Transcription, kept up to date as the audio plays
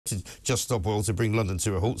Just Stop Oil to bring London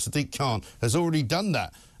to a halt. Sadiq Khan has already done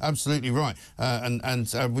that. Absolutely right.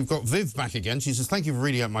 We've got Viv back again. She says, thank you for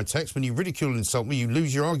reading out my text. When you ridicule and insult me, you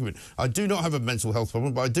lose your argument. I do not have a mental health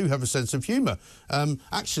problem, but I do have a sense of humour.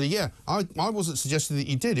 Actually, yeah, I wasn't suggesting that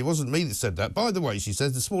you did. It wasn't me that said that. By the way, she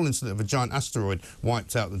says, the small incident of a giant asteroid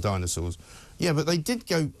wiped out the dinosaurs. Yeah, but they did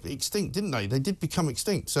go extinct, didn't they? They did become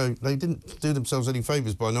extinct, so they didn't do themselves any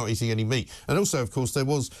favours by not eating any meat. And also, of course, there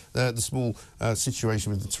was the small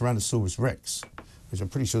situation with the Tyrannosaurus Rex, which I'm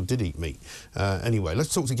pretty sure did eat meat. Anyway,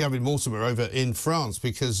 let's talk to Gavin Mortimer over in France,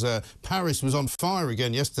 because Paris was on fire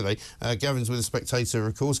again yesterday. Gavin's with The Spectator,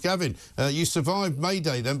 of course. Gavin, you survived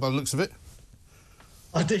Mayday then, by the looks of it.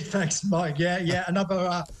 I did, thanks, Mike. Yeah,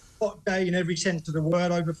 another hot day in every sense of the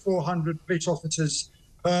word. Over 400 police officers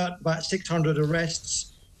hurt, about 600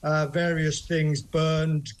 arrests, various things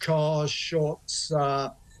burned, cars, shots,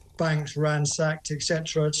 banks ransacked,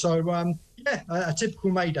 etc. So, yeah, a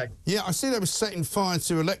typical Mayday. Yeah, I see they were setting fire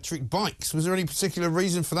to electric bikes. Was there any particular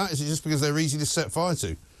reason for that? Is it just because they're easy to set fire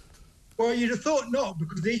to? Well, you'd have thought not,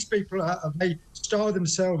 because these people they style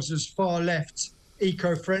themselves as far left,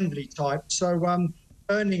 eco-friendly type. So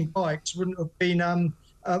burning bikes wouldn't have been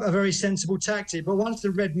a very sensible tactic. But once the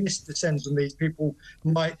red mist descends on these people,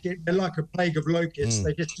 they're like a plague of locusts.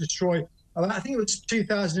 They just destroy. I think it was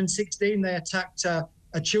 2016. They attacked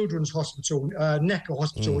a children's hospital, Necker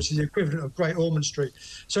Hospital, which is the equivalent of Great Ormond Street.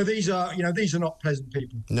 So these are not pleasant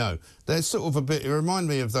people. No, they're sort of a bit. It remind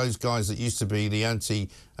me of those guys that used to be the anti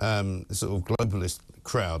sort of globalist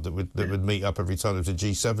crowd that would meet up every time there was a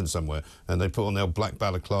G7 somewhere, and they put on their black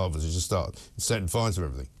balaclavas and just start setting fire to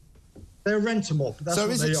everything. They're a rent-a-mob. So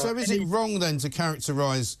is it wrong then to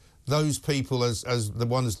characterise those people as the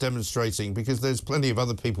ones demonstrating, because there's plenty of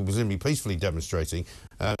other people presumably peacefully demonstrating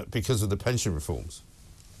because of the pension reforms?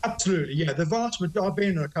 Absolutely, yeah. The vast majority, I've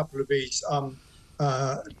been in a couple of these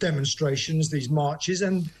demonstrations, these marches,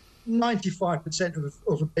 and 95%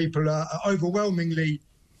 of the people are overwhelmingly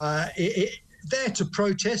there to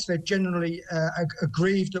protest. They're generally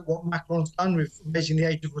aggrieved at what Macron's done with raising the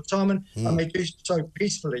age of retirement, and they do so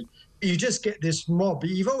peacefully. You just get this mob.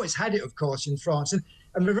 You've always had it, of course, in France, and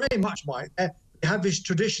they're very much, Mike, they have this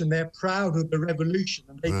tradition. They're proud of the revolution,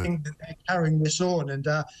 and they think that they're carrying this on. And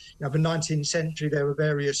the 19th century, there were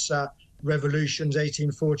various revolutions,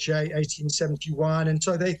 1848, 1871, and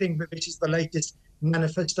so they think that this is the latest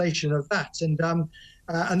manifestation of that. And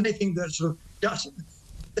they think that sort of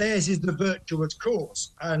theirs is the virtuous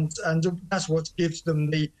cause, and that's what gives them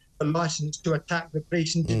the license to attack the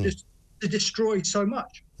police and to destroy so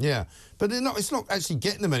much. Yeah, but it's not actually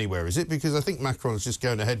getting them anywhere, is it? Because I think Macron's just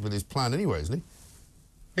going ahead with his plan anyway, isn't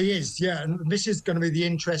he? He is, yeah, and this is going to be the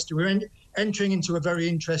interest. We're entering into a very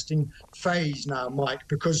interesting phase now, Mike,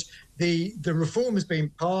 because the reform has been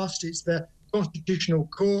passed. It's the Constitutional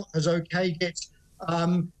Court has okayed it,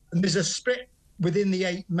 and there's a split within the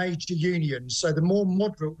 8 major unions. So the more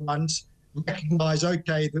moderate ones recognise,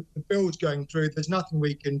 OK, the bill's going through, there's nothing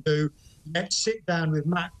we can do. Let's sit down with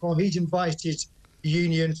Macron. He's invited the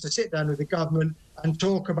unions to sit down with the government and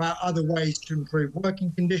talk about other ways to improve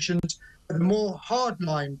working conditions. But the more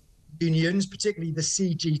hardline unions, particularly the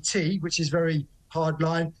CGT, which is very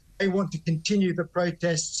hardline, they want to continue the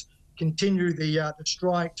protests, continue the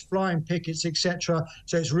strikes, flying pickets, etc.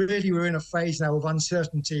 So it's really, we're in a phase now of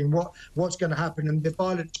uncertainty in what's going to happen, and the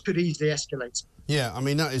violence could easily escalate. Yeah, I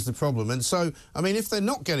mean, that is the problem. And so, I mean, if they're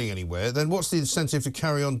not getting anywhere, then what's the incentive to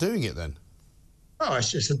carry on doing it then? Oh,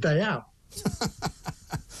 it's just a day out.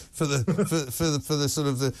 for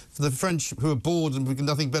the French who are bored and with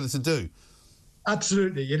nothing better to do.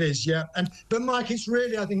 Absolutely, it is, yeah. But Mike, it's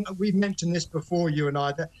really, I think we've mentioned this before, you and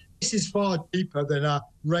I, that this is far deeper than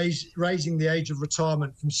raising the age of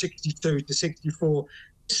retirement from 62 to 64.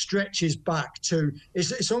 It stretches back to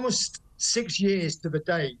it's almost 6 years to the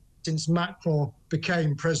day since Macron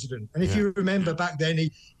became president. And if you remember back then,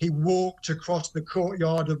 he walked across the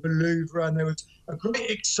courtyard of the Louvre, and there was a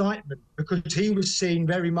great excitement because he was seen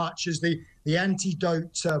very much as the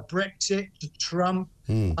antidote to Brexit, to Trump,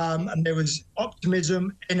 and there was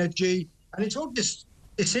optimism, energy, and it's all just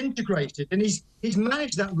disintegrated. And he's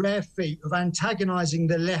managed that rare feat of antagonising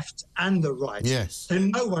the left and the right. Yes.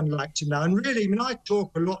 And no one likes him now. And really, I mean, I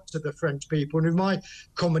talk a lot to the French people, and with my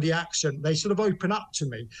comedy accent, they sort of open up to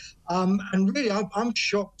me. And really, I'm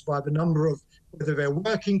shocked by the number of, whether they're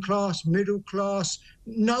working class, middle class,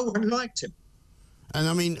 no one liked him. And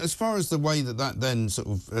I mean, as far as the way that then sort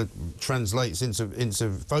of translates into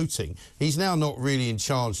voting, he's now not really in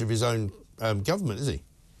charge of his own government, is he?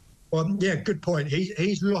 Well, yeah, good point.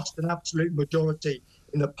 He's lost an absolute majority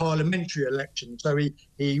in the parliamentary election, so he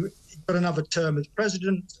got another term as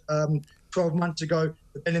president. 12 months ago,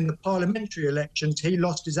 but then in the parliamentary elections, he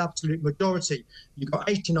lost his absolute majority. You got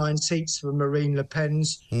 89 seats for Marine Le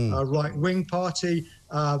Pen's right-wing party.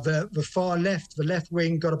 The far left, the left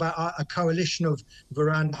wing, got about a coalition of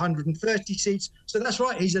around 130 seats. So that's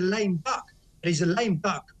right, he's a lame duck. He's a lame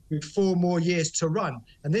duck with 4 more years to run,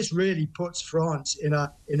 and this really puts France in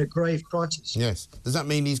a grave crisis. Yes. Does that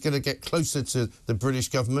mean he's going to get closer to the British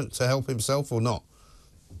government to help himself or not?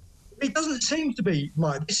 He doesn't seem to be,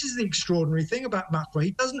 Mike. This is the extraordinary thing about Macron.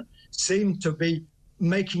 He doesn't seem to be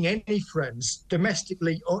making any friends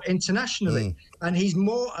domestically or internationally. And he's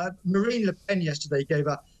more... Marine Le Pen yesterday gave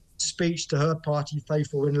a speech to her party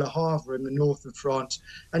faithful in Le Havre in the north of France,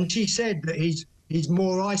 and she said that he's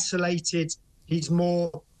more isolated, he's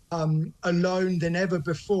more alone than ever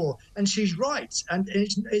before. And she's right. And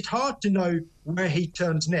it's hard to know where he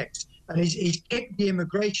turns next. And he's kicked the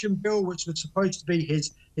immigration bill, which was supposed to be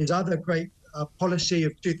his other great policy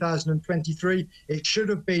of 2023. It should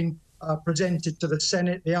have been presented to the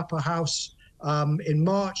Senate, the upper house, in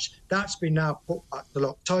March. That's been now put back till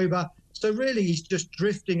October. So really, he's just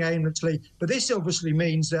drifting aimlessly. But this obviously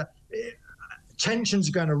means that tensions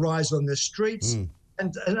are going to rise on the streets.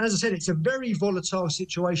 And as I said, it's a very volatile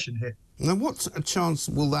situation here. Now, what a chance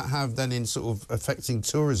will that have then in sort of affecting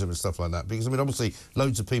tourism and stuff like that? Because, I mean, obviously,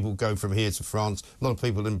 loads of people go from here to France. A lot of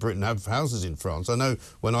people in Britain have houses in France. I know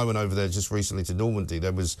when I went over there just recently to Normandy,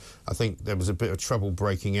 I think there was a bit of trouble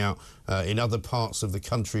breaking out in other parts of the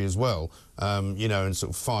country as well, you know, and sort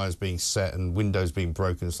of fires being set and windows being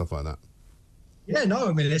broken and stuff like that. Yeah, no,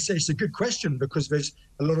 I mean, it's a good question because there's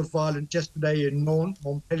a lot of violence yesterday in Nantes,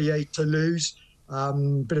 Montpellier, Toulouse,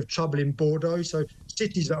 bit of trouble in Bordeaux, so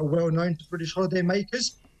cities that are well known to British holiday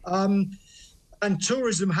makers. And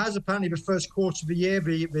tourism has apparently the first quarter of the year,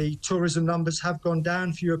 the tourism numbers have gone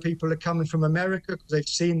down. Fewer people are coming from America because they've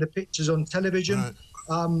seen the pictures on television.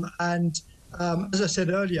 Right. As I said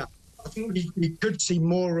earlier, I think we could see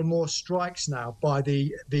more and more strikes now by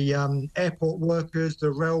the airport workers,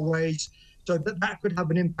 the railways. So that could have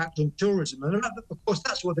an impact on tourism. And of course,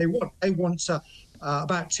 that's what they want. They want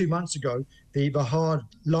about 2 months ago, the hard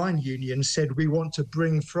line union said, we want to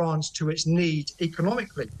bring France to its knees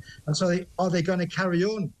economically. And so are they going to carry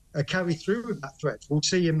through with that threat? We'll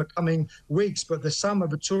see in the coming weeks. But the sum of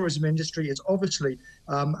the tourism industry is obviously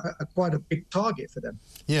quite a big target for them.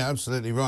 Yeah, absolutely right.